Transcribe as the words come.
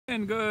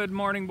And good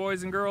morning,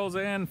 boys and girls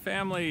and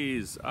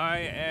families. I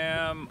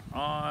am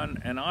on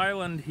an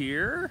island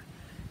here,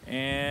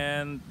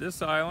 and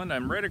this island,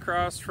 I'm right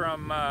across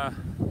from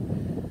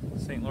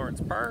St.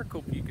 Lawrence Park.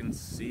 Hope you can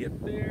see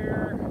it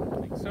there.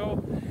 I think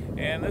so.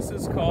 And this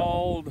is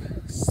called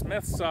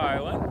Smith's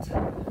Island.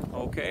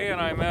 Okay, and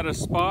I'm at a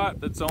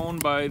spot that's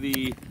owned by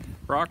the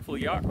Brockville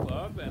Yacht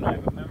Club, and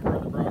I'm a member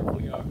of the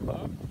Brockville Yacht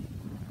Club.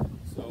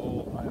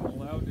 So I'm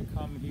allowed to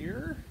come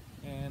here,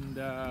 and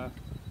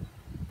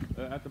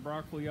at the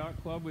Brockville Yacht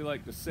Club we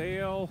like to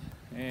sail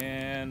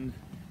and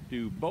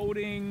do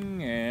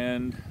boating,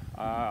 and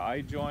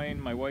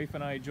my wife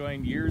and I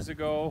joined years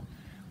ago,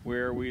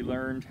 where we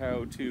learned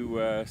how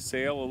to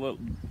sail a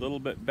little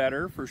bit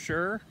better for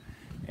sure.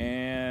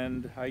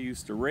 And I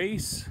used to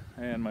race,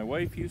 and my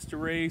wife used to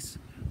race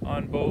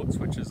on boats,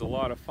 which is a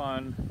lot of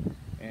fun.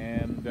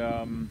 And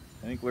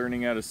I think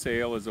learning how to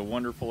sail is a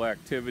wonderful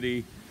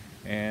activity,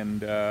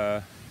 and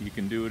you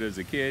can do it as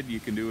a kid, you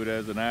can do it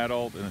as an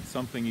adult, and it's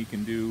something you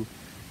can do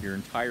your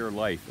entire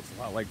life. It's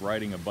a lot like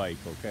riding a bike,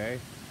 okay?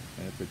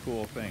 And it's a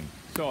cool thing.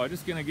 So I'm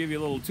just gonna give you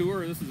a little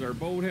tour. This is our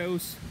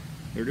boathouse.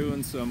 They're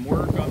doing some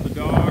work on the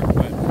dock,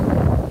 but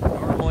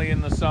normally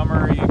in the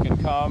summer you can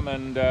come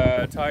and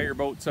tie your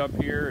boats up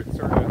here. It's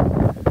sort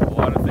of, a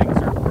lot of things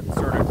are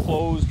sort of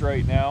closed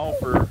right now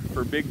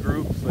for big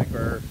groups, like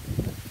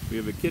we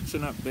have a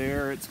kitchen up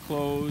there, it's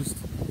closed.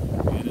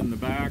 And in the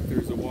back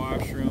there's a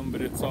washroom,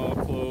 but it's all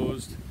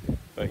closed.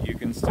 But you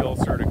can still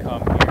sort of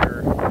come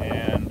here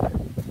and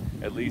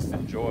at least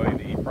enjoy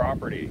the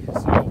property.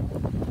 So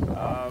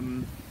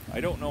I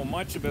don't know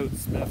much about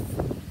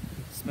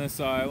Smith's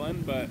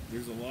Island, but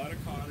there's a lot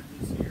of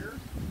cottages here.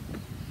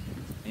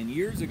 And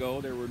years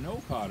ago there were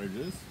no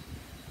cottages.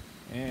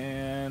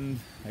 And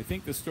I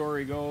think the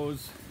story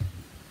goes,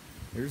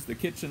 there's the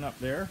kitchen up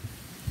there.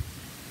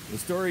 The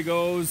story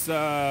goes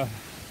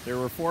there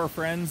were 4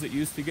 friends that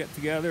used to get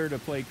together to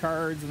play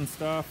cards and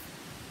stuff.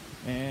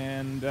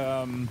 And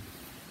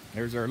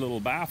there's our little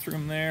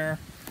bathroom there.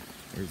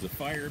 There's a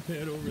fire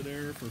pit over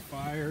there for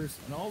fires,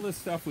 and all this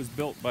stuff was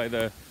built by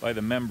the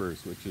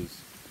members, which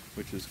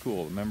is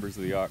cool. The members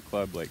of the yacht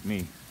club, like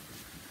me.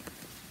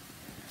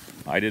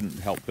 I didn't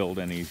help build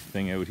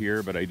anything out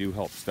here, but I do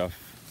help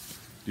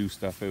do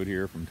stuff out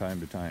here from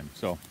time to time.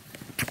 So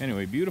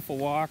anyway, beautiful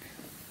walk.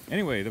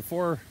 Anyway, the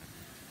four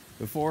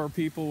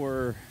people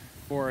were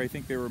I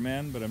think they were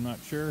men, but I'm not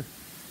sure.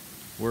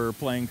 Were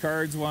playing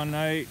cards one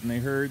night, and they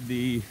heard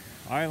the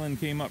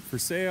island came up for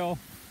sale.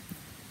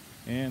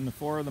 And the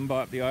 4 of them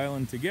bought the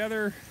island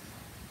together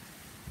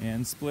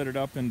and split it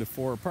up into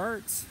 4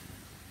 parts.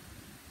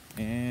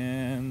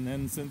 And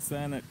then since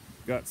then it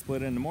got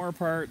split into more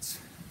parts.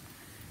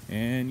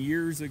 And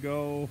years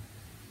ago,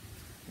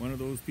 one of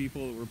those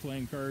people that were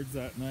playing cards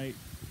that night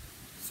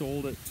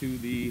sold it to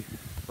the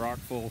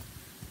Brockville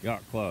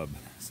Yacht Club.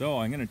 So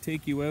I'm going to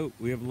take you out.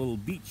 We have a little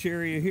beach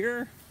area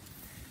here.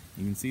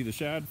 You can see the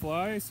shad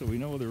fly, so we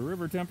know the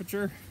river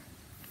temperature.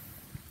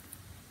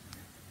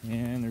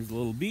 And there's a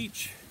little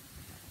beach.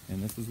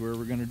 And this is where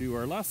we're going to do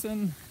our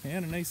lesson,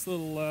 and a nice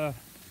little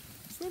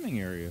swimming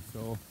area.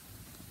 So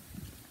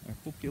I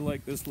hope you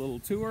like this little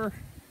tour.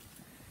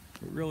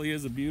 It really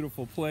is a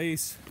beautiful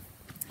place.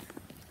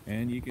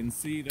 And you can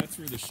see that's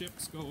where the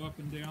ships go up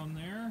and down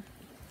there.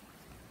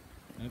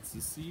 That's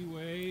the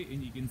seaway,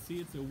 and you can see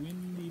it's a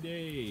windy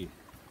day.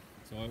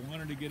 So I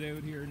wanted to get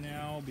out here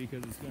now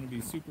because it's going to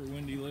be super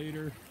windy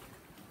later.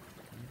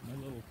 There's my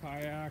little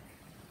kayak.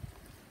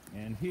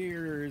 And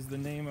here is the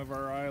name of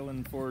our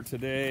island for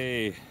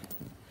today.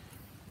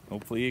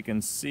 Hopefully you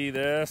can see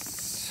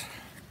this.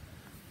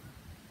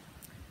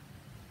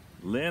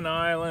 Lynn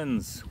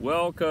Islands.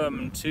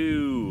 Welcome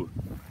to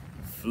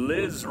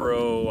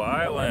Flizrow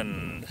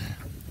Island.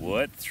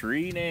 What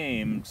 3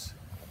 names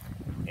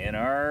in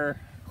our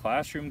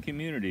classroom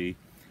community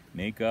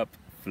make up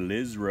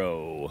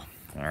Flizrow?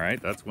 All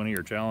right, that's one of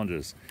your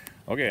challenges.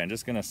 Okay, I'm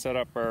just gonna set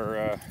up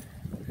my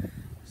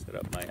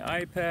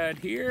iPad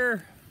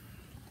here.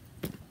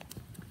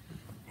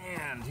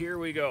 And here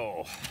we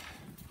go.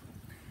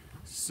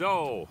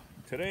 So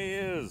today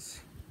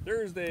is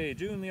Thursday,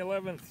 June the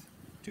 11th,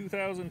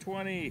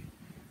 2020.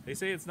 They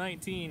say it's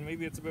 19,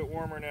 maybe it's a bit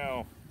warmer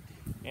now.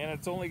 And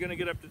it's only gonna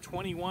get up to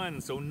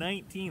 21, so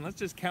 19. Let's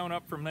just count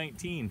up from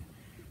 19.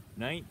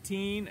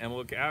 19, and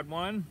we'll add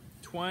 1,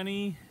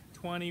 20,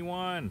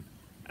 21.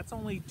 That's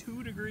only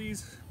 2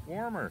 degrees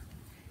warmer.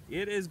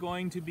 It is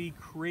going to be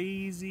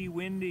crazy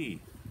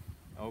windy.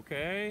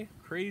 Okay,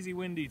 crazy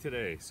windy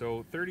today.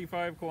 So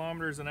 35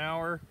 kilometers an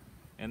hour,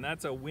 and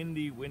that's a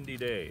windy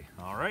day.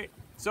 All right,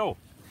 so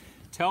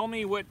tell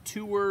me what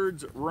 2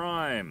 words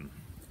rhyme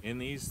in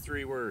these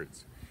 3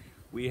 words.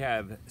 We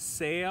have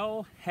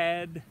sail,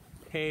 head,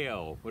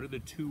 pail. What are the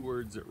 2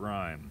 words that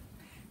rhyme?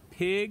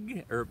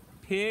 Pig,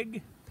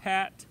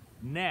 pat,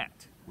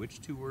 net.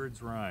 Which 2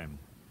 words rhyme?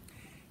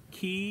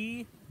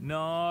 Key,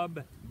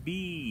 knob,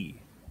 bee.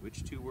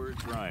 Which 2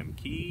 words rhyme?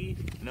 Key,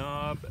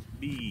 knob,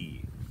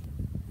 bee.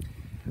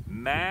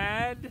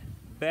 Mad,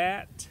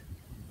 bat,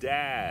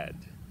 dad.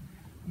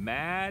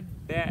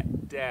 Mad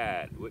Bet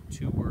Dad. What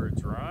two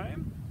words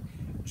rhyme?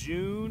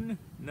 June,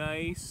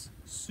 nice,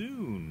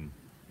 soon.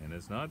 And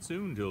it's not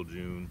soon till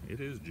June.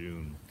 It is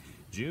June.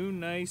 June,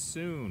 nice,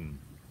 soon.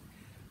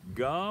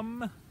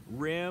 Gum,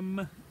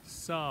 rim,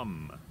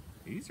 some.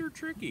 These are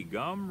tricky.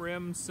 Gum,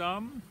 rim,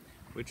 some.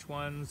 Which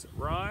ones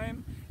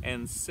rhyme?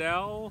 And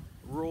sell,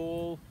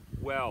 roll,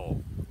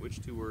 well.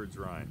 Which two words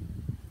rhyme?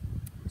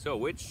 So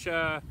which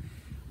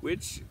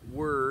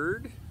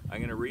word, I'm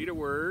going to read a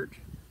word,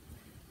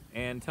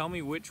 and tell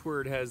me which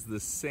word has the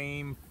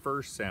same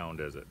first sound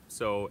as it.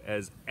 So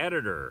as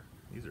editor,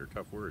 these are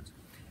tough words.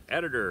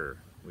 Editor,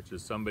 which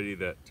is somebody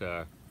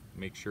that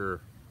makes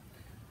sure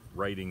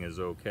writing is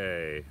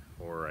okay,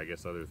 or I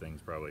guess other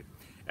things probably.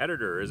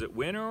 Editor, is it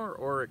winner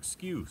or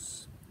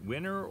excuse?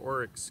 Winner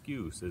or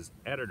excuse is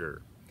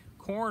editor.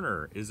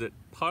 Corner, is it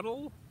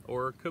puddle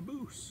or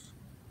caboose?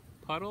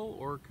 Puddle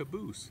or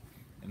caboose?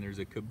 And there's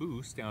a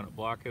caboose down at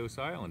Blockhouse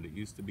Island. It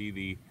used to be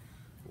the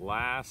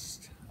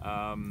last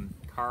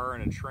car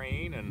in a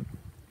train, and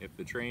if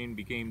the train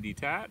became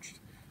detached,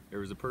 there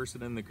was a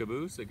person in the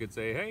caboose that could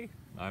say, hey,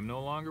 I'm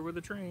no longer with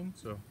the train.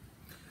 So,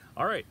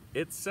 all right,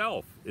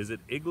 itself, is it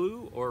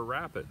igloo or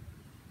rapid?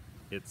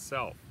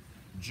 Itself.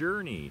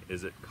 Journey,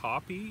 is it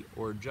copy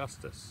or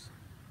justice?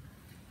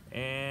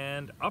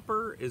 And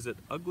upper, is it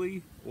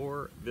ugly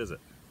or visit?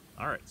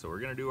 All right, so we're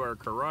gonna do our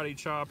karate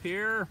chop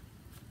here.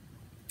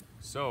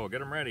 So get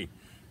them ready.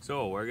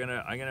 So I'm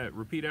gonna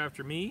repeat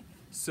after me.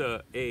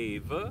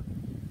 Save.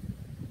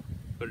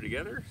 Put it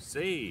together.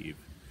 Save.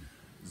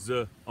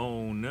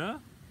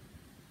 Zone.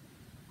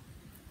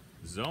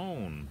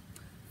 Zone.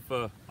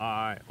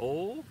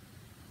 File.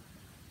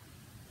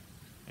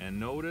 And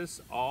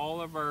notice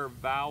all of our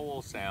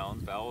vowel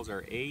sounds. Vowels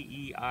are A,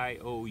 E, I,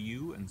 O,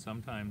 U, and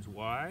sometimes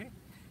Y.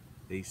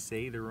 They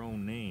say their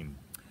own name.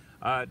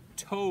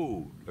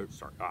 Toad.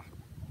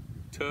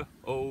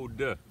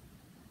 Toad.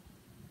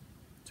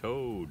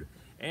 Toad.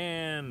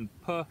 And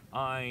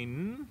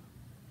pine.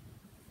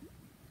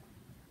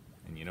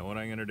 And you know what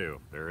I'm gonna do?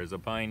 There is a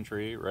pine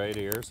tree right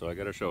here, so I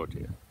gotta show it to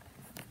you.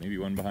 Maybe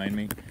one behind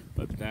me,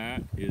 but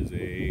that is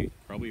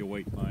probably a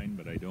white pine,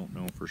 but I don't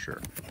know for sure.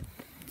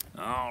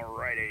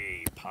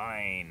 Alrighty,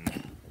 pine.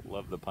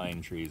 Love the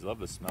pine trees, love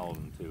the smell of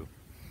them too.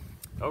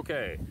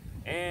 Okay,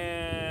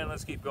 and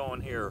let's keep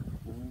going here.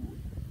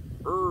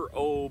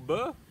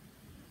 Robe.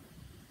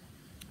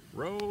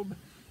 Robe.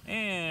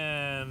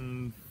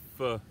 And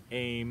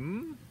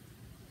fame.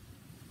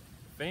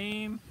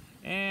 Fame.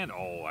 And,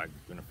 oh, I'm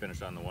going to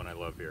finish on the one I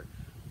love here.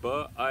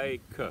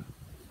 Bike.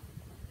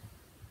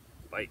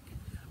 Bike.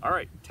 All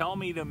right, tell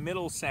me the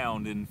middle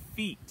sound in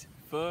feet.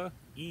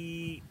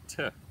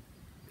 F-E-T.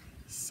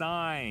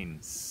 Sign.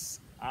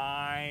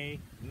 S-I-N.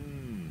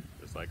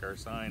 Just like our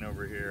sign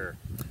over here.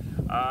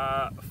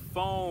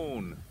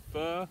 Phone.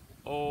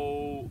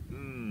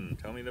 F-O-N.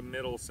 Tell me the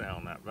middle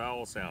sound, that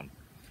vowel sound.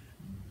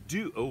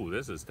 Oh,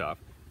 this is tough.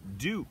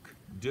 Duke.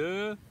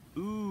 D-U-K.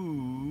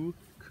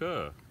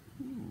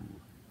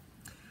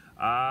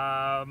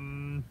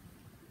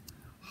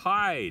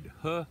 Hide.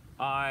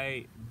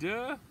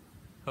 H-I-D.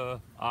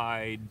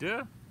 H-I-D.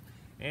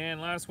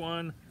 And last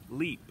one,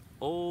 leap.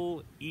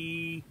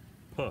 O-E-P.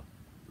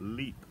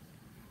 Leap.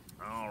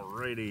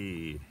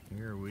 Alrighty,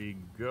 here we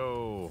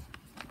go.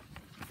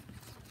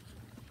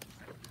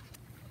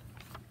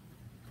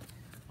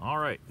 All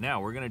right,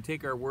 now we're gonna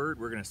take our word,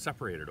 we're gonna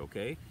separate it,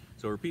 okay?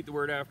 So repeat the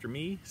word after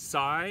me,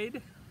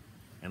 side,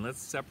 and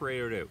let's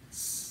separate it out.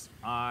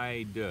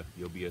 Side.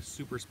 You'll be a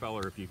super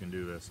speller if you can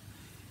do this.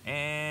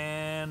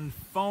 And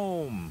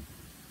foam.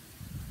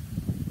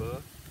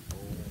 Foam.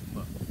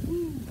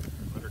 Woo.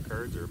 Letter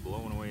cards are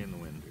blowing away in the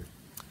wind here.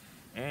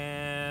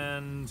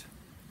 And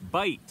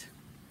bite.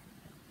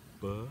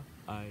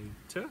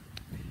 B-I-T.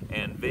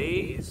 And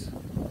vase.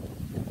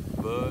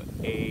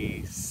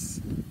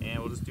 V-A-S. And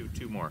we'll just do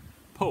two more.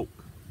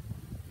 Poke.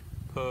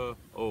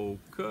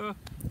 P-O-K.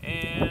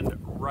 And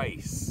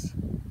rice.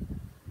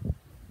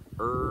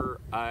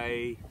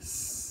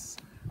 R-I-S.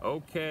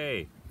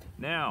 Okay.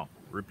 Now,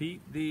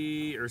 repeat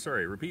the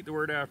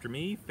word after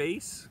me.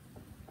 Face.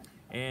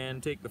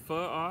 And take the F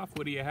off.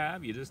 What do you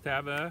have? You just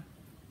have a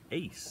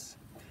ace.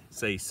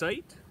 Say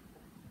sight.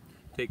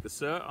 Take the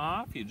S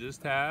off. You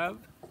just have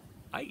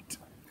ite.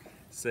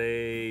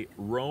 Say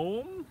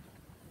roam.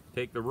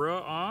 Take the R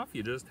off.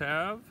 You just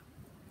have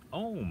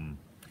ohm.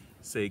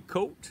 Say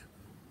coat.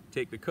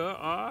 Take the K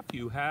off.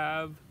 You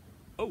have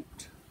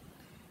oat.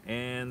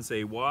 And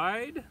say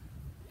wide.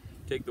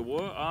 Take the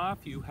W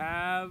off. You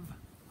have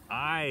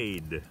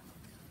eyed.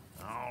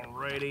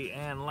 Alrighty,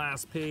 and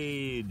last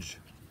page.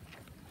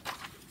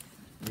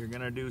 You're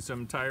gonna do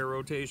some tire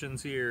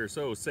rotations here.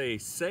 So say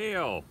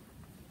sail,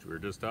 which we were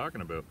just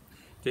talking about.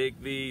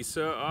 Take the S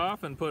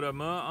off and put a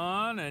M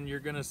on, and you're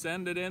gonna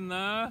send it in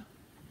the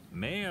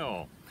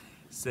mail.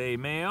 Say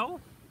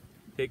mail.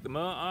 Take the M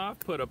off,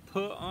 put a P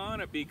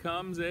on, it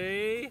becomes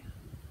a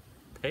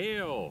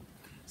pail.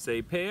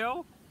 Say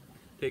pail.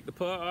 Take the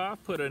P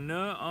off, put a N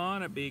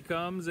on, it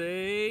becomes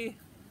a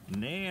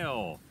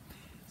nail.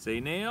 Say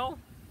nail.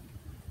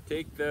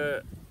 Take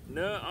the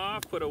N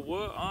off, put a W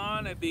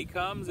on, it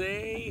becomes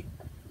a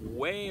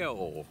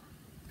whale.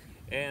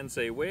 And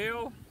say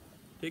whale,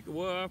 take the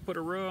W off, put a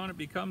R on, it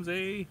becomes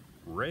a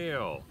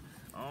rail.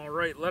 All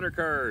right, letter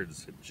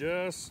cards.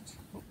 Just,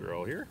 oh, they're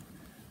all here.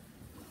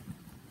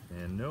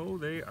 And no,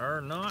 they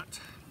are not.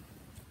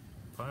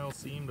 Pile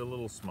seemed a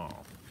little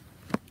small.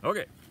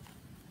 Okay,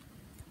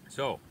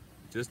 so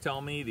just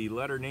tell me the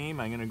letter name.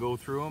 I'm gonna go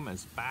through them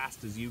as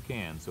fast as you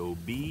can. So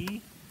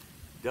B,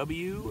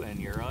 W, and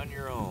you're on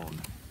your own.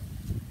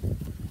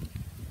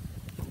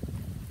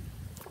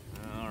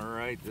 All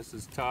right, this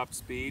is top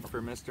speed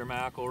for Mr.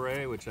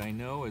 McElroy, which I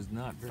know is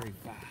not very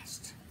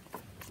fast.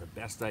 It's the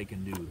best I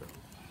can do, though.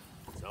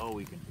 That's all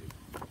we can do.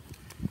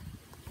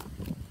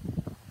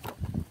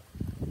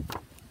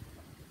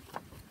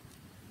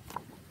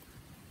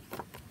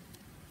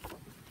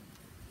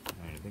 All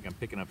right, I think I'm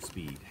picking up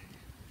speed.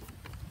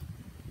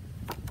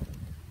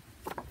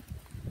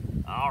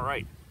 All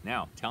right,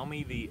 now tell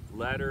me the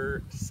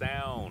letter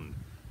sound.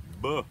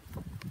 B,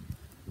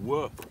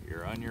 W,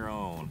 you're on your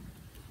own.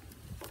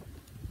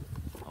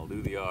 I'll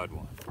do the odd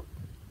one.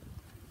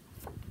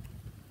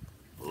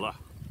 L.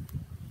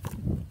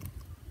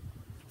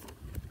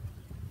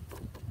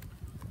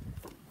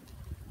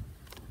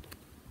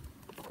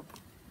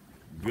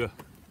 G.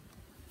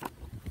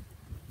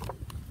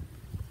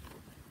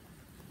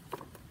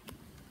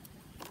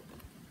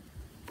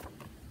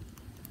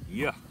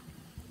 Y.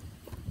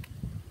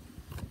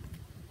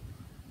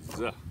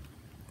 Z.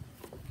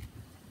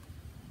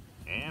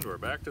 And we're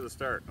back to the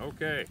start.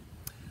 Okay.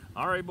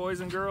 All right,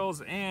 boys and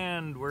girls,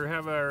 and we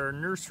have our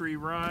nursery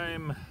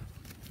rhyme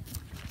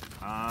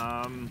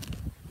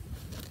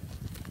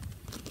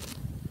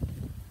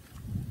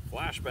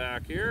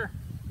flashback here.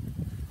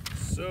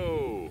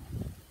 So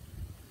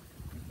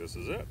this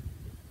is it.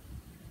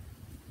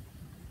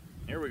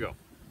 Here we go.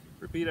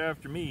 Repeat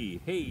after me.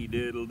 Hey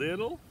diddle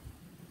diddle,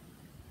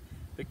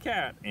 the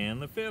cat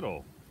and the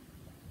fiddle.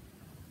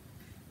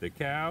 The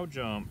cow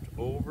jumped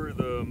over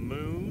the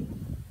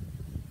moon.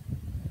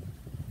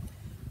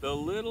 The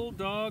little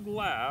dog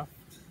laughed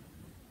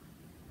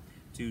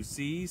to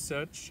see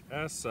such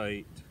a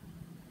sight,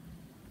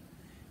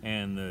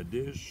 and the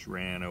dish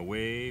ran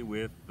away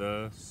with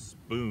the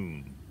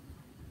spoon.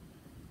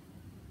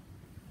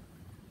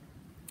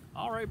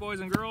 All right,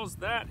 boys and girls,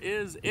 that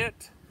is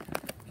it.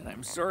 And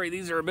I'm sorry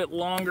these are a bit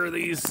longer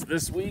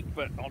this week,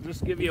 but I'll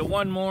just give you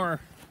one more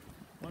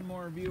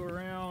view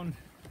around.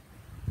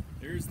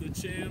 There's the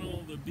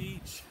channel, the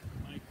beach,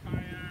 my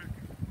kayak.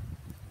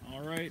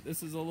 All right,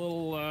 this is a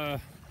little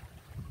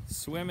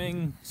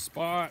swimming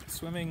spot,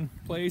 swimming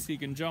place. You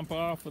can jump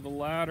off with a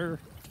ladder.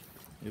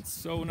 It's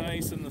so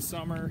nice in the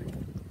summer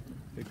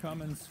to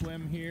come and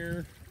swim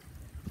here.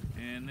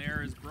 And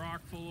there is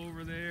Brockville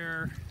over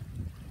there.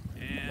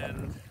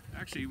 And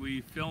actually we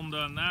filmed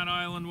on that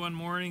island one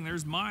morning.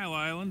 There's Mile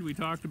Island we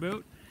talked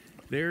about.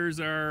 There's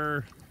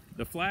the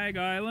Flag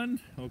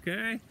Island,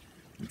 okay,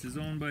 which is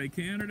owned by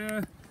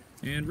Canada.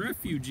 And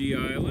Refugee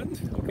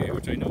Island, okay,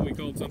 which I know we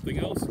called something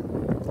else.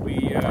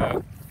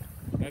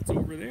 That's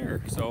over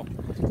there. So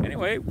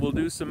anyway, we'll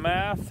do some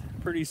math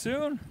pretty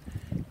soon.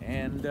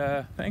 And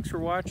thanks for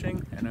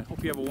watching, and I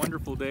hope you have a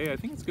wonderful day. I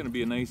think it's going to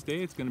be a nice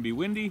day. It's going to be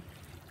windy,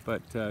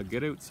 but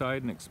get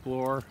outside and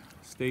explore.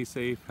 Stay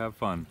safe, have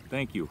fun.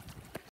 Thank you.